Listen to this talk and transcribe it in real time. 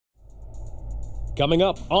Coming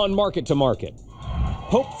up on Market to Market,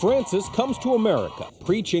 Pope Francis comes to America,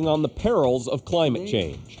 preaching on the perils of climate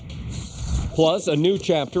change. Plus, a new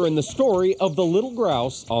chapter in the story of the little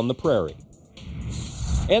grouse on the prairie.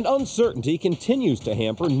 And uncertainty continues to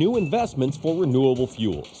hamper new investments for renewable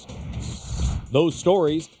fuels. Those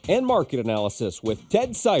stories and market analysis with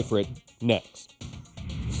Ted Seifried next.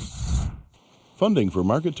 Funding for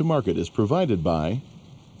Market to Market is provided by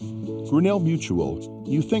Grinnell Mutual.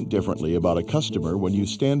 You think differently about a customer when you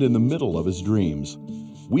stand in the middle of his dreams.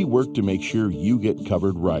 We work to make sure you get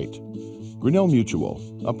covered right. Grinnell Mutual,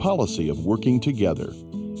 a policy of working together.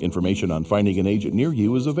 Information on finding an agent near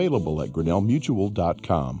you is available at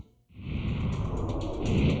grinnellmutual.com.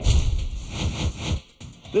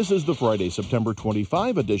 This is the Friday, September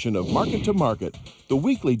 25 edition of Market to Market, the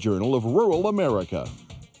weekly journal of rural America.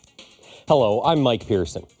 Hello, I'm Mike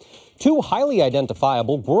Pearson. Two highly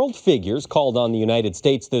identifiable world figures called on the United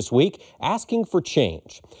States this week asking for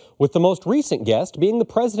change, with the most recent guest being the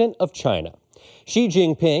president of China. Xi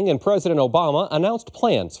Jinping and President Obama announced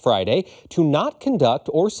plans Friday to not conduct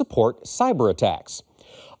or support cyber attacks.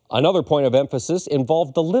 Another point of emphasis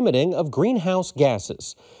involved the limiting of greenhouse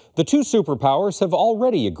gases. The two superpowers have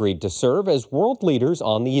already agreed to serve as world leaders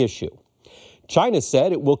on the issue. China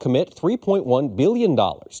said it will commit $3.1 billion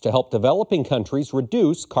to help developing countries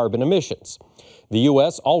reduce carbon emissions. The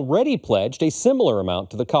U.S. already pledged a similar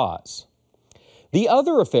amount to the cause. The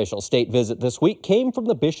other official state visit this week came from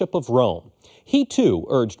the Bishop of Rome. He, too,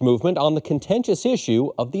 urged movement on the contentious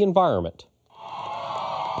issue of the environment.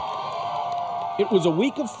 It was a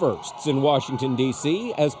week of firsts in Washington,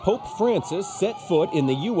 D.C., as Pope Francis set foot in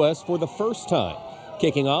the U.S. for the first time,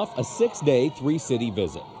 kicking off a 6-day, 3-city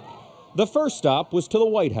visit. The first stop was to the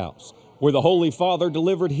White House, where the Holy Father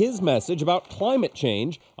delivered his message about climate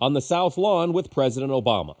change on the South Lawn with President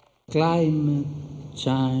Obama. Climate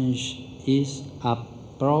change is a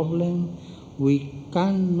problem we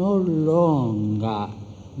can no longer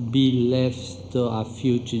be left to a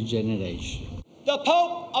future generation. The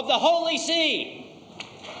Pope of the Holy See.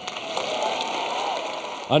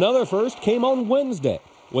 Another first came on Wednesday,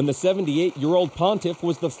 when the 78-year-old pontiff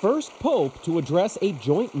was the first pope to address a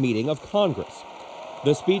joint meeting of Congress.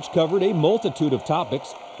 The speech covered a multitude of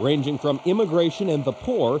topics, ranging from immigration and the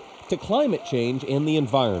poor to climate change and the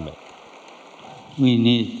environment. We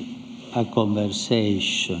need a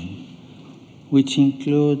conversation which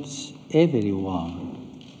includes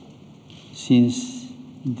everyone, since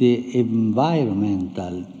the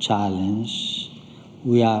environmental challenge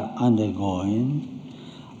we are undergoing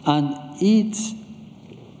and its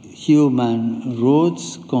human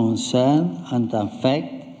roots concern and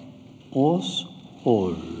affect us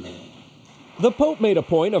all. The Pope made a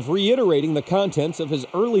point of reiterating the contents of his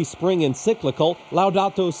early spring encyclical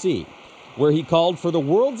Laudato Si', where he called for the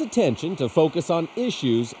world's attention to focus on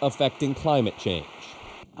issues affecting climate change.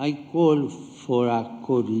 I call for a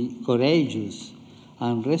courageous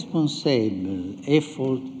and responsible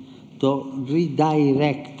effort to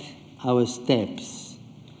redirect our steps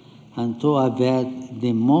and to avert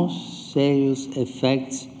the most serious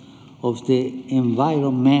effects of the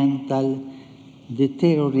environmental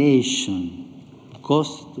deterioration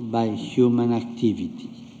caused by human activity.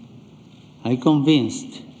 I'm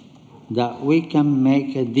convinced that we can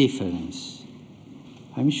make a difference,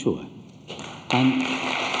 I'm sure.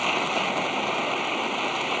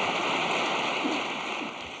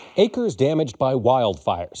 Acres damaged by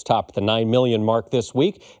wildfires topped the 9 million mark this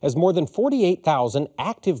week as more than 48,000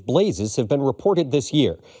 active blazes have been reported this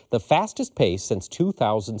year, the fastest pace since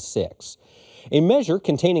 2006. A measure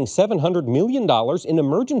containing $700 million in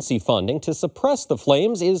emergency funding to suppress the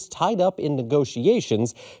flames is tied up in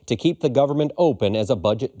negotiations to keep the government open as a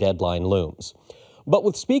budget deadline looms. But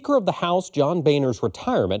with Speaker of the House John Boehner's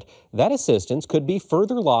retirement, that assistance could be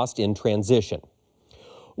further lost in transition.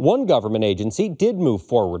 One government agency did move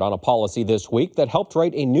forward on a policy this week that helped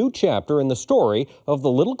write a new chapter in the story of the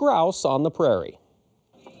little grouse on the prairie.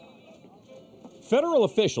 Federal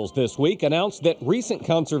officials this week announced that recent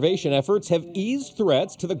conservation efforts have eased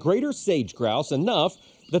threats to the greater sage grouse enough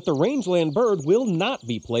that the rangeland bird will not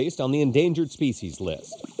be placed on the endangered species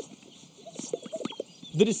list.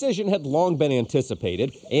 The decision had long been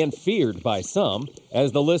anticipated and feared by some,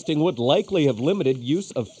 as the listing would likely have limited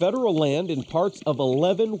use of federal land in parts of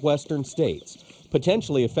 11 western states,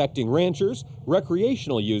 potentially affecting ranchers,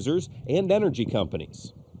 recreational users, and energy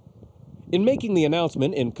companies. In making the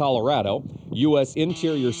announcement in Colorado, U.S.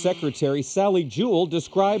 Interior Secretary Sally Jewell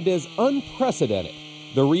described as unprecedented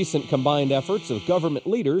the recent combined efforts of government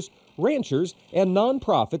leaders, ranchers, and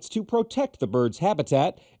nonprofits to protect the bird's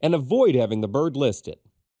habitat and avoid having the bird listed.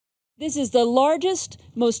 This is the largest,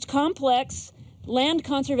 most complex land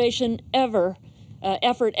conservation effort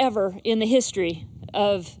ever in the history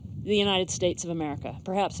of the United States of America,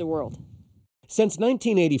 perhaps the world. Since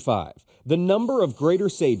 1985, the number of greater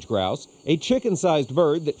sage grouse, a chicken-sized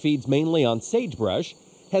bird that feeds mainly on sagebrush,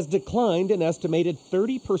 has declined an estimated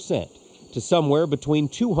 30% to somewhere between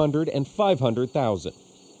 200 and 500,000.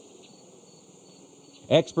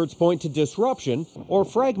 Experts point to disruption or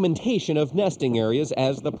fragmentation of nesting areas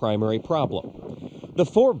as the primary problem. The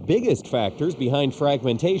four biggest factors behind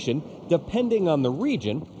fragmentation, depending on the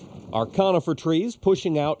region, are conifer trees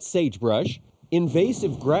pushing out sagebrush,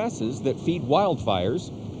 invasive grasses that feed wildfires,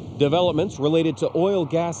 developments related to oil,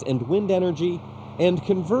 gas, and wind energy, and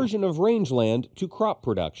conversion of rangeland to crop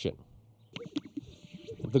production.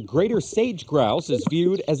 The greater sage grouse is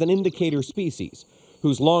viewed as an indicator species,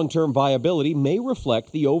 whose long-term viability may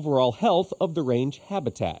reflect the overall health of the range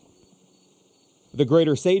habitat. The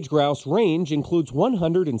greater sage grouse range includes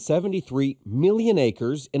 173 million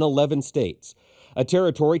acres in 11 states, a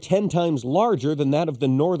territory 10 times larger than that of the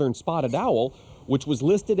northern spotted owl, which was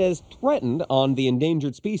listed as threatened on the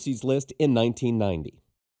endangered species list in 1990.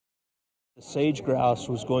 The sage grouse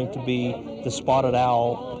was going to be the spotted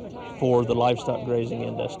owl for the livestock grazing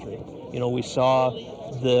industry. You know, we saw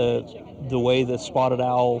the way the spotted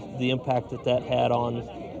owl, the impact that had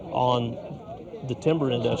on the timber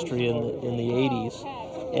industry in the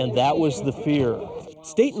 80s, and that was the fear.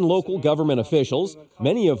 State and local government officials,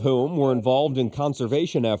 many of whom were involved in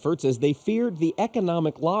conservation efforts as they feared the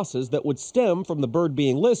economic losses that would stem from the bird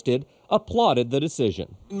being listed, applauded the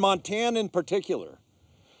decision. In Montana in particular,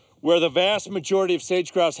 where the vast majority of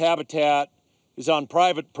sage grouse habitat is on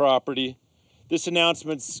private property, this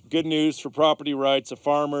announcement's good news for property rights of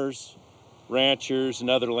farmers, ranchers, and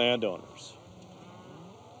other landowners.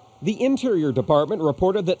 The Interior Department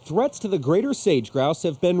reported that threats to the greater sage grouse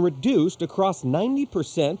have been reduced across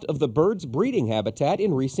 90% of the bird's breeding habitat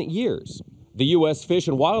in recent years. The U.S. Fish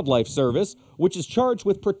and Wildlife Service, which is charged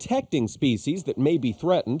with protecting species that may be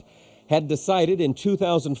threatened, had decided in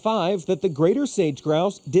 2005 that the greater sage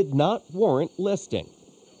grouse did not warrant listing.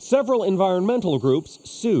 Several environmental groups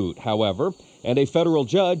sued, however, and a federal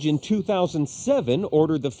judge in 2007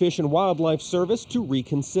 ordered the Fish and Wildlife Service to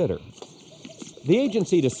reconsider. The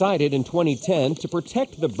agency decided in 2010 to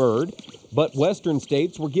protect the bird, but western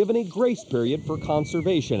states were given a grace period for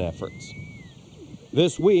conservation efforts.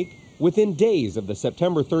 This week, within days of the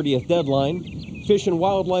September 30th deadline, Fish and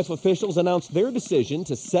Wildlife officials announced their decision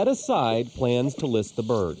to set aside plans to list the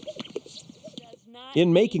bird.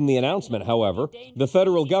 In making the announcement, however, the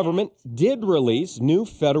federal government did release new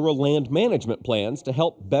federal land management plans to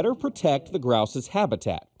help better protect the grouse's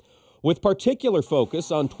habitat, with particular focus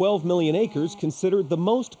on 12 million acres considered the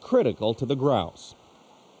most critical to the grouse.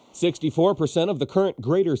 64% of the current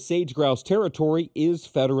greater sage grouse territory is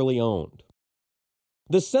federally owned.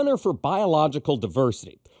 The Center for Biological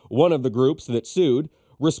Diversity, one of the groups that sued,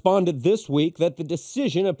 responded this week that the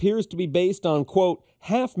decision appears to be based on, quote,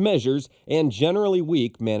 half measures and generally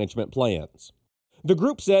weak management plans. The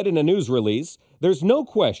group said in a news release, there's no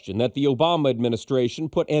question that the Obama administration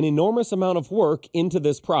put an enormous amount of work into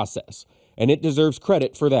this process, and it deserves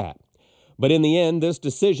credit for that. But in the end, this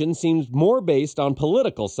decision seems more based on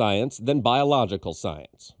political science than biological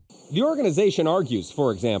science. The organization argues,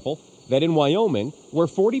 for example, that in Wyoming, where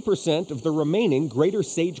 40% of the remaining greater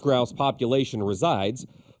sage grouse population resides,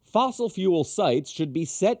 fossil fuel sites should be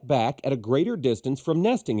set back at a greater distance from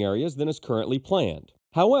nesting areas than is currently planned.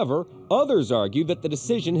 However, others argue that the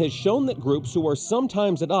decision has shown that groups who are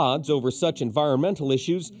sometimes at odds over such environmental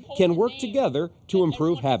issues can work together to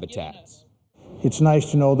improve habitats. It's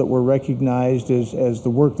nice to know that we're recognized as the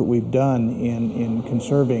work that we've done in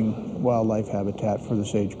conserving wildlife habitat for the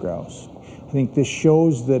sage grouse. I think this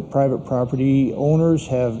shows that private property owners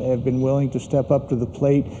have been willing to step up to the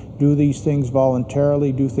plate, do these things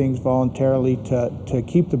voluntarily, to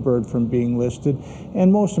keep the bird from being listed,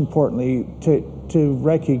 and most importantly, to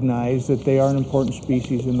recognize that they are an important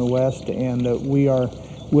species in the West and that we are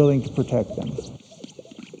willing to protect them.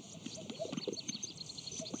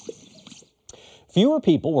 Fewer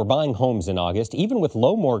people were buying homes in August, even with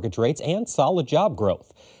low mortgage rates and solid job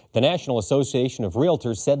growth. The National Association of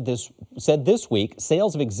Realtors said this week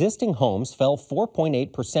sales of existing homes fell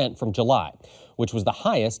 4.8% from July, which was the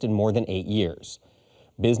highest in more than 8 years.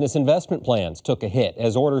 Business investment plans took a hit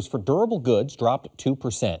as orders for durable goods dropped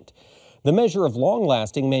 2%. The measure of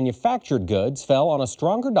long-lasting manufactured goods fell on a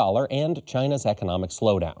stronger dollar and China's economic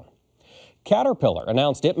slowdown. Caterpillar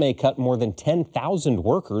announced it may cut more than 10,000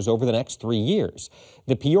 workers over the next 3 years.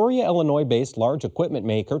 The Peoria, Illinois-based large equipment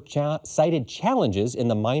maker cited challenges in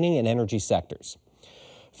the mining and energy sectors.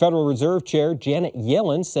 Federal Reserve Chair Janet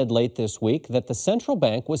Yellen said late this week that the central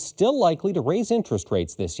bank was still likely to raise interest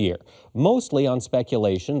rates this year, mostly on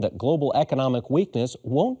speculation that global economic weakness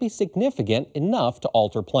won't be significant enough to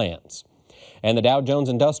alter plans. And the Dow Jones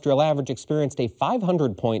Industrial Average experienced a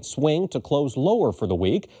 500-point swing to close lower for the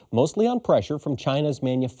week, mostly on pressure from China's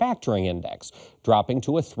manufacturing index, dropping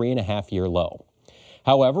to a 3.5-year low.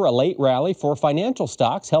 However, a late rally for financial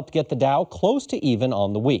stocks helped get the Dow close to even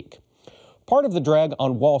on the week. Part of the drag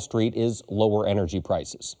on Wall Street is lower energy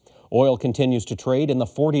prices. Oil continues to trade in the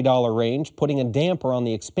 $40 range, putting a damper on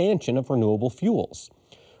the expansion of renewable fuels.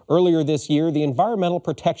 Earlier this year, the Environmental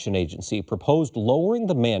Protection Agency proposed lowering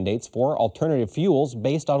the mandates for alternative fuels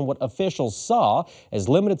based on what officials saw as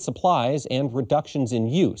limited supplies and reductions in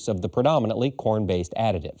use of the predominantly corn-based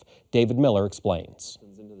additive. David Miller explains.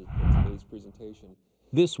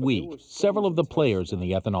 This week, several of the players in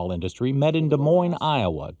the ethanol industry met in Des Moines,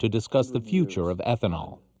 Iowa, to discuss the future of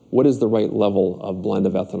ethanol. What is the right level of blend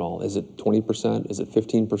of ethanol? Is it 20%? Is it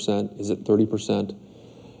 15%? Is it 30%?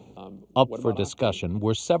 Up for discussion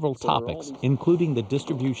were several topics, including the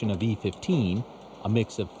distribution of E15, a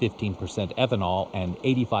mix of 15% ethanol and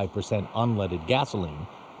 85% unleaded gasoline,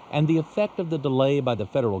 and the effect of the delay by the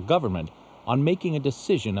federal government on making a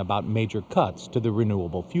decision about major cuts to the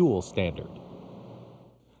renewable fuel standard.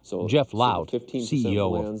 Jeff Lout,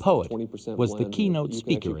 CEO of Poet, was the keynote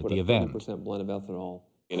speaker at the event. Blend of ethanol.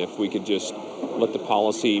 And if we could just let the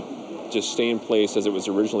policy just stay in place as it was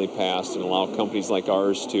originally passed and allow companies like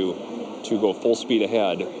ours to go full speed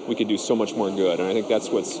ahead, we could do so much more good. And I think that's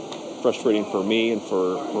what's frustrating for me and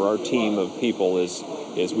for our team of people is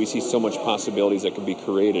we see so much possibilities that could be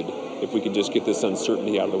created if we could just get this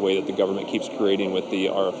uncertainty out of the way that the government keeps creating with the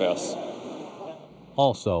RFS.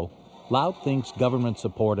 Also, Lout thinks government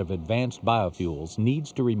support of advanced biofuels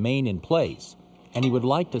needs to remain in place, and he would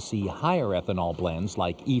like to see higher ethanol blends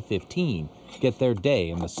like E15 get their day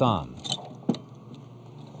in the sun.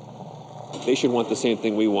 They should want the same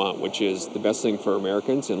thing we want, which is the best thing for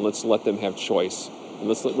Americans, and let's let them have choice. And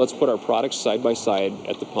let's put our products side by side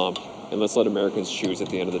at the pump, and let's let Americans choose at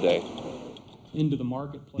the end of the day. Into the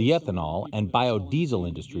marketplace. The ethanol and biodiesel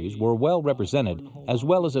industries were well represented, as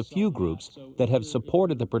well as a few groups that have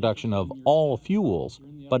supported the production of all fuels,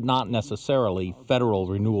 but not necessarily federal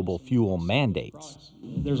renewable fuel mandates.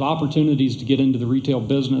 There's opportunities to get into the retail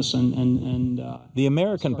business The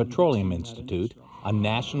American Petroleum Institute, a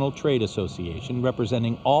national trade association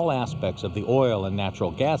representing all aspects of the oil and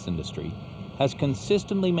natural gas industry, has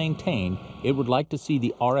consistently maintained it would like to see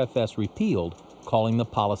the RFS repealed, calling the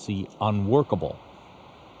policy unworkable.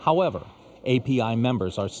 However, API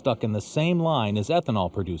members are stuck in the same line as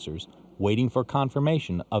ethanol producers, waiting for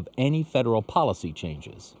confirmation of any federal policy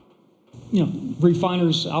changes. You know,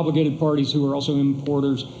 refiners, obligated parties who are also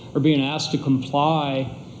importers, are being asked to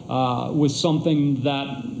comply with something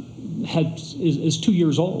that is 2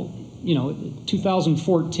 years old. You know,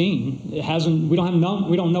 2014. It hasn't. We don't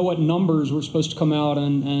know what numbers we're supposed to come out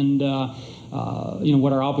and you know,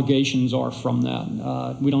 what our obligations are from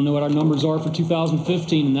that. We don't know what our numbers are for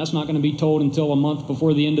 2015, and that's not going to be told until a month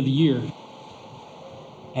before the end of the year.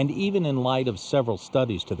 And even in light of several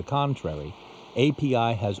studies to the contrary,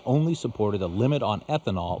 API has only supported a limit on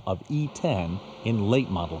ethanol of E10 in late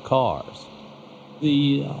model cars.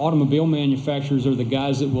 The automobile manufacturers are the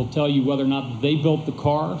guys that will tell you whether or not they built the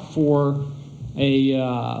car for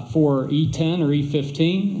E10 or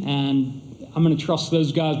E15, and I'm going to trust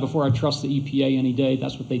those guys before I trust the EPA any day.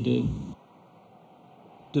 That's what they do.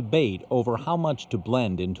 Debate over how much to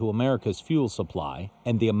blend into America's fuel supply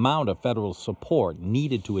and the amount of federal support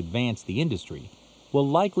needed to advance the industry will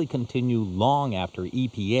likely continue long after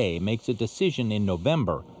EPA makes a decision in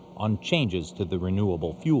November on changes to the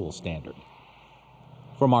renewable fuel standard.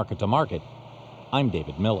 For Market to Market, I'm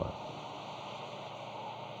David Miller.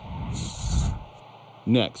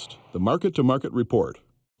 Next, the Market to Market report.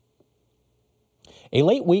 A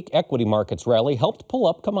late week equity markets rally helped pull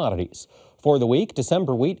up commodities. For the week,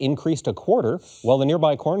 December wheat increased a quarter, while the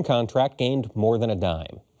nearby corn contract gained more than a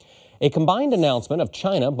dime. A combined announcement of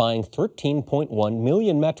China buying 13.1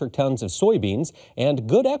 million metric tons of soybeans and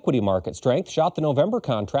good equity market strength shot the November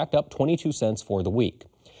contract up 22 cents for the week.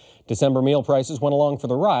 December meal prices went along for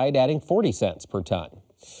the ride, adding 40 cents per ton.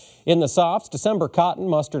 In the softs, December cotton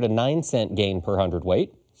mustered a 9-cent gain per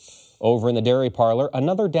hundredweight. Over in the dairy parlor,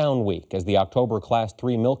 another down week as the October Class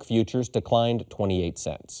 3 milk futures declined 28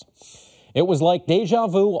 cents. It was like deja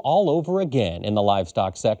vu all over again in the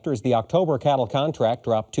livestock sector as the October cattle contract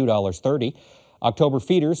dropped $2.30. October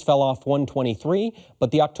feeders fell off $1.23, but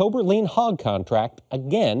the October lean hog contract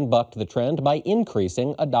again bucked the trend by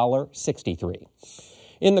increasing $1.63.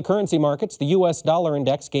 In the currency markets, the U.S. dollar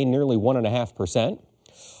index gained nearly 1.5%.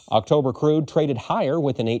 October crude traded higher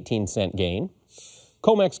with an 18-cent gain.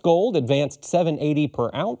 COMEX gold advanced $7.80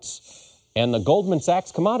 per ounce, and the Goldman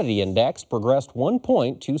Sachs commodity index progressed 1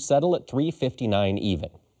 point to settle at $3.59 even.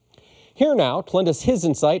 Here now to lend us his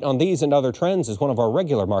insight on these and other trends is one of our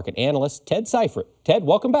regular market analysts, Ted Seifried. Ted,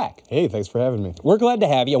 welcome back. Hey, thanks for having me. We're glad to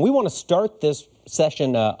have you, and we want to start this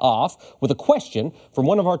session off with a question from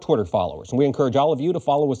one of our Twitter followers. And we encourage all of you to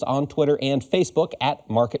follow us on Twitter and Facebook at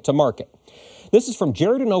Market to Market. This is from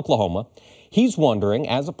Jared in Oklahoma. He's wondering,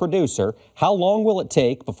 as a producer, how long will it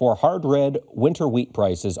take before hard red winter wheat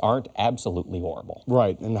prices aren't absolutely horrible?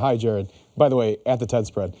 Right, and hi, Jared. By the way, at the Ted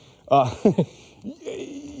Spread.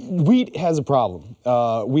 Wheat has a problem.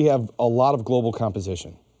 We have a lot of global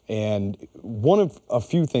competition. And one of a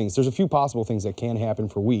few things, there's a few possible things that can happen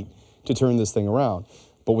for wheat to turn this thing around.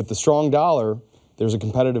 But with the strong dollar, there's a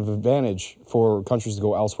competitive advantage for countries to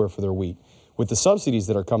go elsewhere for their wheat. With the subsidies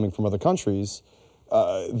that are coming from other countries,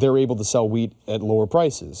 they're able to sell wheat at lower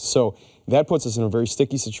prices. So that puts us in a very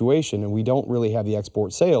sticky situation, and we don't really have the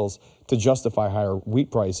export sales to justify higher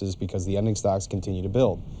wheat prices because the ending stocks continue to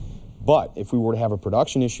build. But if we were to have a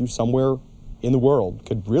production issue somewhere in the world,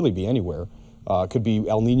 could really be anywhere, could be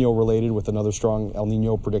El Nino related with another strong El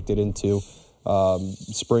Nino predicted into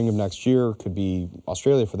spring of next year, could be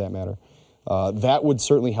Australia for that matter, that would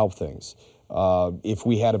certainly help things. If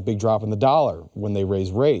we had a big drop in the dollar when they raise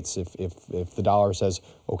rates, if the dollar says,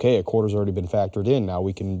 okay, a quarter's already been factored in, now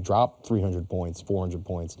we can drop 300 points, 400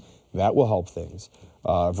 points, that will help things.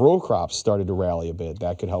 If row crops started to rally a bit,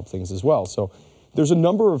 that could help things as well. So there's a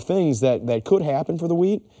number of things that could happen for the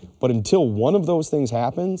wheat, but until one of those things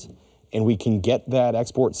happens and we can get that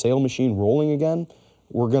export sale machine rolling again,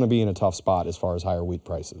 we're going to be in a tough spot as far as higher wheat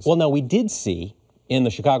prices. Well, now we did see in the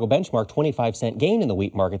Chicago benchmark 25-cent gain in the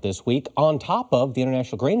wheat market this week, on top of the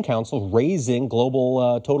International Grain Council raising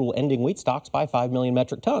global total ending wheat stocks by 5 million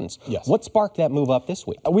metric tons. Yes. What sparked that move up this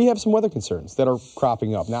week? We have some weather concerns that are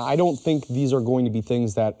cropping up. Now, I don't think these are going to be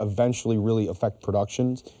things that eventually really affect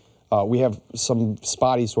productions. We have some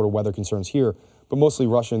spotty sort of weather concerns here, but mostly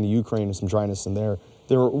Russia and the Ukraine and some dryness in there.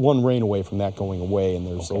 They're one rain away from that going away, and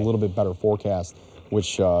there's a little bit better forecast,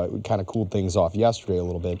 which kind of cooled things off yesterday a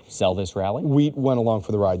little bit. Sell this rally? Wheat went along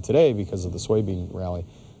for the ride today because of the soybean rally.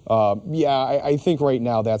 I think right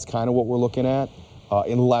now that's kind of what we're looking at,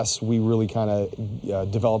 unless we really kind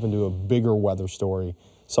of develop into a bigger weather story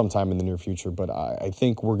sometime in the near future. But I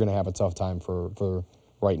think we're going to have a tough time for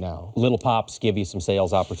right now. Little pops give you some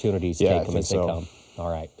sales opportunities. Yeah, take them as they come.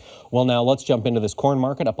 All right. Well, now let's jump into this corn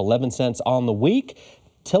market, up 11 cents on the week.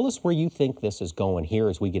 Tell us where you think this is going here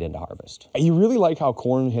as we get into harvest. You really like how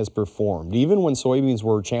corn has performed. Even when soybeans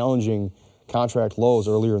were challenging contract lows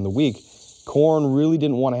earlier in the week, corn really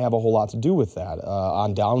didn't want to have a whole lot to do with that.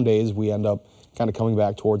 On down days, we end up kind of coming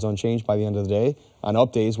back towards unchanged by the end of the day. On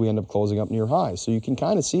up days, we end up closing up near highs. So you can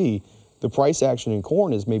kind of see the price action in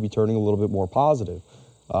corn is maybe turning a little bit more positive.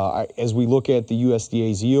 As we look at the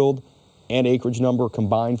USDA's yield and acreage number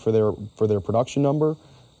combined for their production number,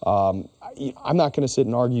 I'm not going to sit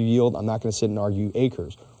and argue yield. I'm not going to sit and argue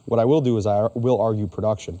acres. What I will do is I will argue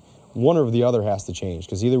production. One or the other has to change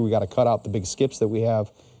because either we got to cut out the big skips that we have,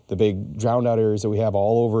 the big drowned out areas that we have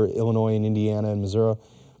all over Illinois and Indiana and Missouri,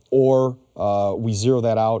 or we zero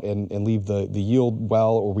that out and leave the yield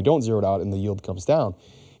well, or we don't zero it out and the yield comes down.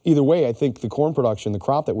 Either way, I think the corn production, the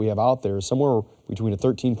crop that we have out there is somewhere between a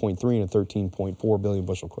 13.3 and a 13.4 billion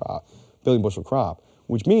bushel crop,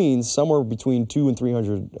 which means somewhere between 2 and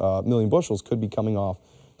 300 million bushels could be coming off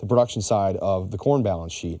the production side of the corn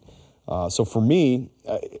balance sheet. So for me,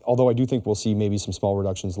 although I do think we'll see maybe some small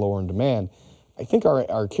reductions lower in demand, I think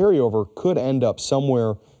our carryover could end up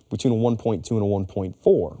somewhere between a 1.2 and a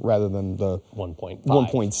 1.4 rather than the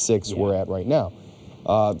 1.6 we're at right now.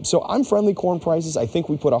 So I'm friendly corn prices. I think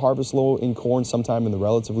we put a harvest low in corn sometime in the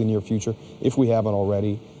relatively near future, if we haven't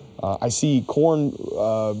already. I see corn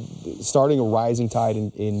starting a rising tide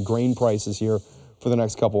in grain prices here for the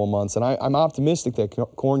next couple of months, and I'm optimistic that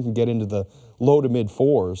corn can get into the low to mid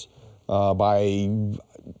fours by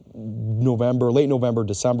late November,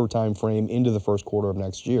 December timeframe into the first quarter of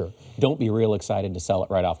next year. Don't be real excited to sell it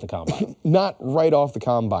right off the combine. Not right off the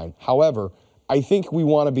combine. However, I think we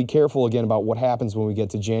want to be careful again about what happens when we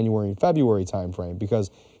get to January and February timeframe, because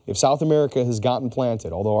if South America has gotten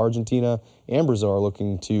planted, although Argentina and Brazil are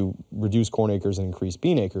looking to reduce corn acres and increase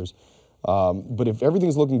bean acres, but if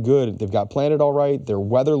everything's looking good, they've got planted all right, their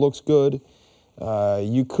weather looks good,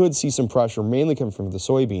 you could see some pressure mainly coming from the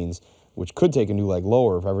soybeans, which could take a new leg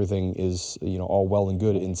lower if everything is all well and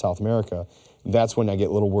good in South America. that's when I get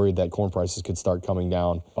a little worried that corn prices could start coming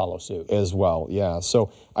down. Follow suit. As well, yeah.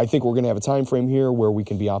 So I think we're going to have a time frame here where we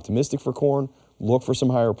can be optimistic for corn, look for some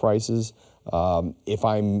higher prices.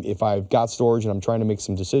 If I've got storage and I'm trying to make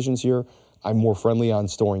some decisions here, I'm more friendly on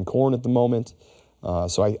storing corn at the moment.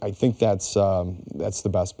 So I think that's the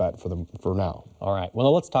best bet for now. All right. Well,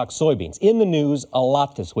 now let's talk soybeans. In the news a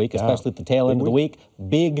lot this week, especially at the tail end of the week.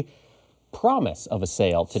 Big promise of a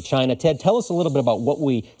sale to China. Ted, tell us a little bit about what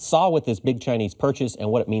we saw with this big Chinese purchase and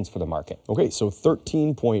what it means for the market. Okay, so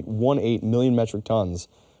 13.18 million metric tons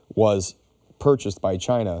was purchased by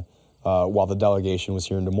China while the delegation was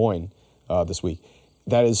here in Des Moines this week.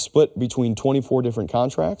 That is split between 24 different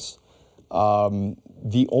contracts.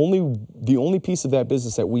 The only piece of that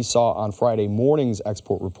business that we saw on Friday morning's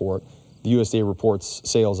export report, the USDA reports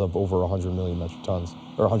sales of over 100 million metric tons,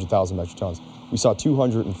 or 100,000 metric tons. We saw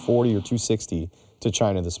 240 or 260 to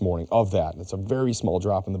China this morning of that. It's a very small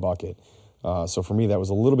drop in the bucket. So for me, that was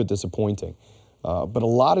a little bit disappointing. But a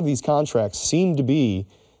lot of these contracts seem to be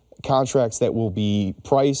contracts that will be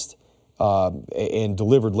priced and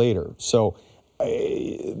delivered later. So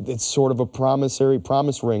it's sort of a promise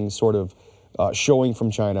ring sort of showing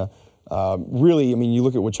from China. Really, I mean, you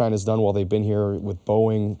look at what China's done while they've been here with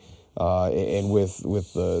Boeing and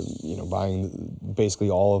with buying basically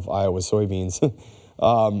all of Iowa's soybeans.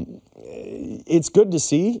 It's good to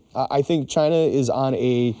see. I think China is on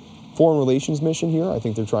a foreign relations mission here. I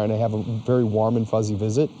think they're trying to have a very warm and fuzzy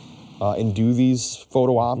visit and do these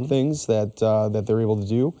photo op things that they're able to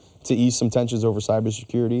do to ease some tensions over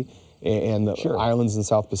cybersecurity and the islands in the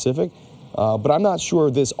South Pacific. But I'm not sure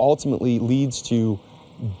this ultimately leads to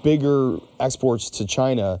bigger exports to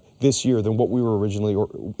China this year than what we were originally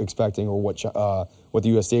expecting or what the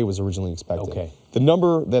USDA was originally expecting. Okay. The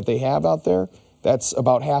number that they have out there, that's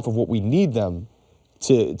about half of what we need them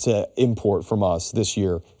to import from us this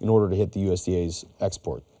year in order to hit the USDA's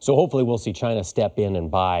export. So hopefully we'll see China step in and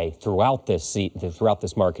buy throughout this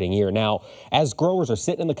marketing year. Now, as growers are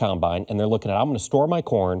sitting in the combine and they're looking at, I'm going to store my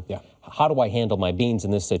corn. Yeah. How do I handle my beans in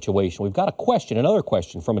this situation? We've got another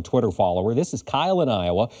question from a Twitter follower. This is Kyle in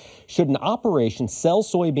Iowa. Should an operation sell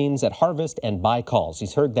soybeans at harvest and buy calls?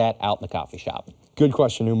 He's heard that out in the coffee shop. Good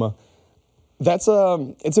question, Uma. It's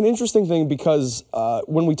an interesting thing because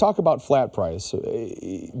when we talk about flat price,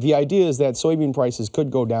 the idea is that soybean prices could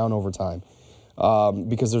go down over time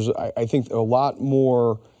because there's, I think, a lot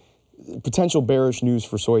more potential bearish news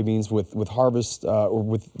for soybeans with harvest or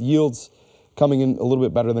with yields coming in a little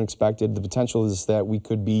bit better than expected. The potential is that we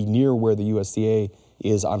could be near where the USDA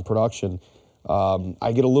is on production.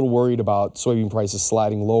 I get a little worried about soybean prices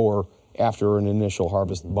sliding lower after an initial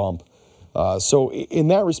harvest bump. So in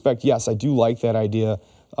that respect, yes, I do like that idea.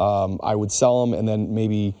 I would sell them and then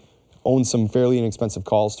maybe own some fairly inexpensive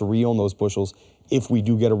calls to re-own those bushels if we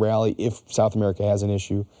do get a rally, if South America has an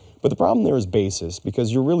issue. But the problem there is basis,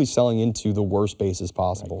 because you're really selling into the worst basis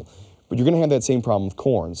possible. Right. But you're going to have that same problem with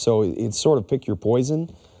corn. So it's sort of pick your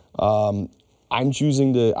poison. I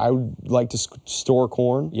would like to store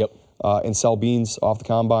corn. Yep. And sell beans off the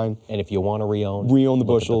combine. And if you want to re-own the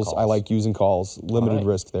bushels, I like using calls. Limited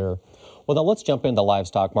risk there. Well, now let's jump into the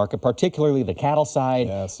livestock market, particularly the cattle side.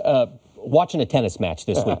 Yes. Watching a tennis match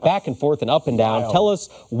this week, back and forth and up and down. Wow. Tell us,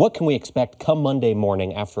 what can we expect come Monday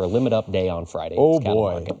morning after a limit up day on Friday? Oh,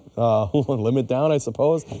 boy. Limit down, I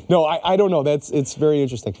suppose? No, I don't know. It's very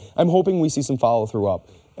interesting. I'm hoping we see some follow-through up.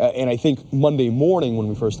 And I think Monday morning when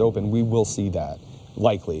we first open, we will see that,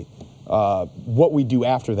 likely. What we do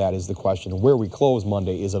after that is the question. Where we close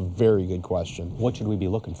Monday is a very good question. What should we be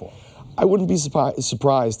looking for? I wouldn't be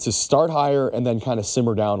surprised to start higher and then kind of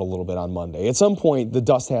simmer down a little bit on Monday. At some point, the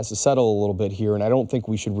dust has to settle a little bit here, and I don't think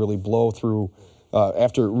we should really blow through,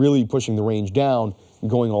 after really pushing the range down and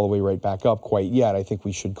going all the way right back up quite yet. I think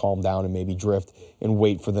we should calm down and maybe drift and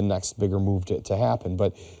wait for the next bigger move to happen.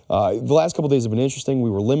 But the last couple of days have been interesting. We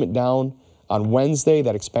were limit down on Wednesday.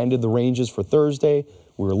 That expanded the ranges for Thursday.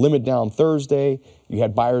 We were limit down Thursday. You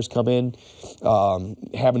had buyers come in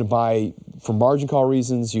having to buy for margin call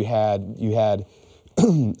reasons. You had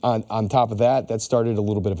on top of that started a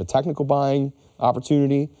little bit of a technical buying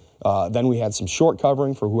opportunity. Then we had some short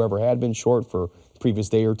covering for whoever had been short for the previous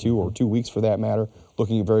day or 2 weeks for that matter,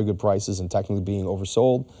 looking at very good prices and technically being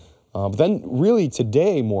oversold. But then really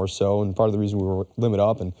today more so, and part of the reason we were limit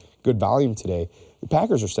up and good volume today, the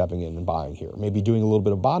Packers are stepping in and buying here, maybe doing a little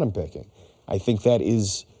bit of bottom picking. I think that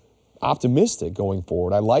is optimistic going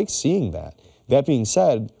forward. I like seeing that. That being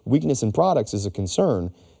said, weakness in products is a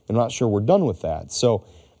concern. I'm not sure we're done with that. So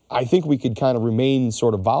I think we could kind of remain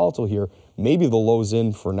sort of volatile here. Maybe the low's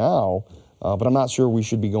in for now, but I'm not sure we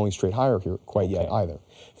should be going straight higher here quite yet either.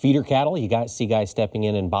 Feeder cattle, you see guys stepping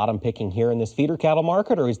in and bottom picking here in this feeder cattle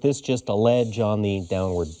market, or is this just a ledge on the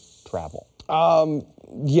downward travel?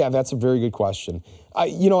 Yeah, that's a very good question.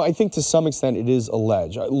 I think to some extent it is a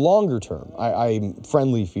ledge. Longer term, I'm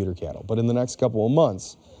friendly feeder cattle, but in the next couple of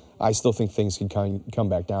months, I still think things could come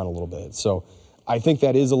back down a little bit. So I think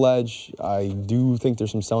that is a ledge. I do think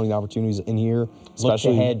there's some selling opportunities in here.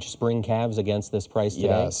 Especially look to hedge spring calves against this price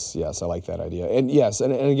today? Yes, I like that idea. And yes,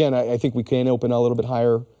 and again, I think we can open a little bit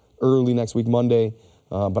higher early next week, Monday,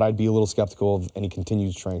 but I'd be a little skeptical of any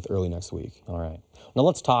continued strength early next week. All right. Now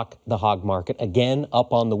let's talk the hog market. Again,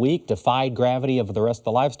 up on the week, defied gravity of the rest of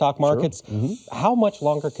the livestock markets. Sure. Mm-hmm. How much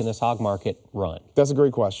longer can this hog market run? That's a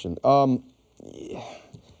great question.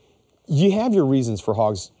 You have your reasons for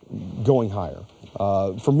hogs going higher.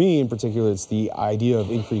 For me in particular, it's the idea of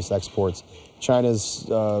increased exports. China's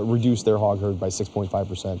reduced their hog herd by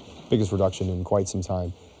 6.5%, biggest reduction in quite some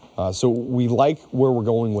time. So we like where we're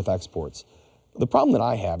going with exports. The problem that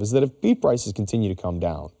I have is that if beef prices continue to come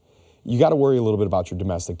down, you got to worry a little bit about your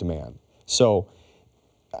domestic demand. So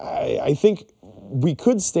I think we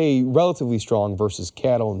could stay relatively strong versus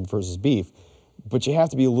cattle and versus beef, but you have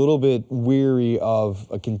to be a little bit weary of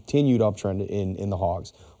a continued uptrend in the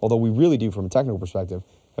hogs. Although we really do, from a technical perspective,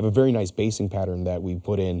 have a very nice basing pattern that we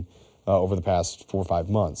put in over the past 4 or 5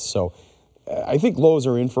 months. So I think lows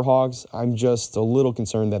are in for hogs. I'm just a little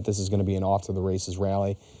concerned that this is going to be an off to the races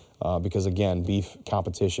rally because, again, beef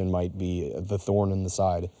competition might be the thorn in the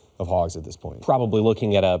side of hogs at this point. Probably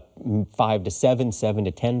looking at a $5 to $7, $7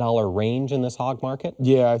 to $10 range in this hog market?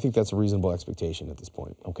 Yeah, I think that's a reasonable expectation at this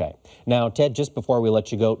point. Okay. Now, Ted, just before we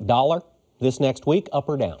let you go, dollar this next week, up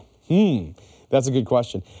or down? That's a good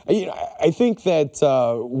question. I think that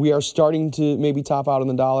we are starting to maybe top out on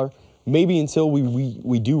the dollar. Maybe until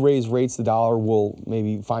we do raise rates, the dollar will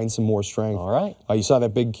maybe find some more strength. All right. You saw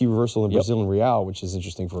that big key reversal in Brazilian real, which is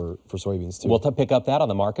interesting for soybeans, too. We'll pick up that on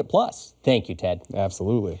the Market Plus. Thank you, Ted.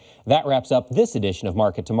 Absolutely. That wraps up this edition of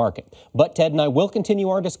Market to Market. But Ted and I will continue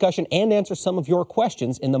our discussion and answer some of your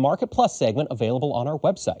questions in the Market Plus segment available on our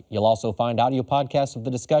website. You'll also find audio podcasts of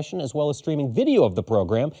the discussion as well as streaming video of the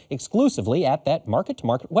program exclusively at that Market to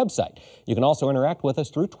Market website. You can also interact with us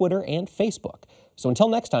through Twitter and Facebook. So until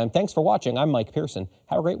next time, thanks for watching. I'm Mike Pearson.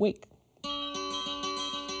 Have a great week.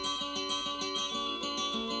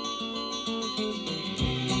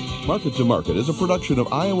 Market to Market is a production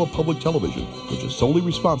of Iowa Public Television, which is solely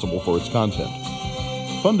responsible for its content.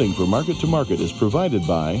 Funding for Market to Market is provided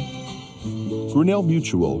by Grinnell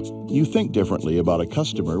Mutual. You think differently about a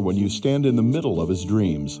customer when you stand in the middle of his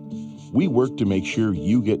dreams. We work to make sure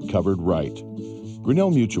you get covered right.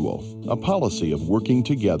 Grinnell Mutual, a policy of working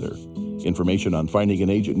together. Information on finding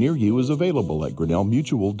an agent near you is available at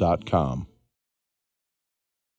grinnellmutual.com.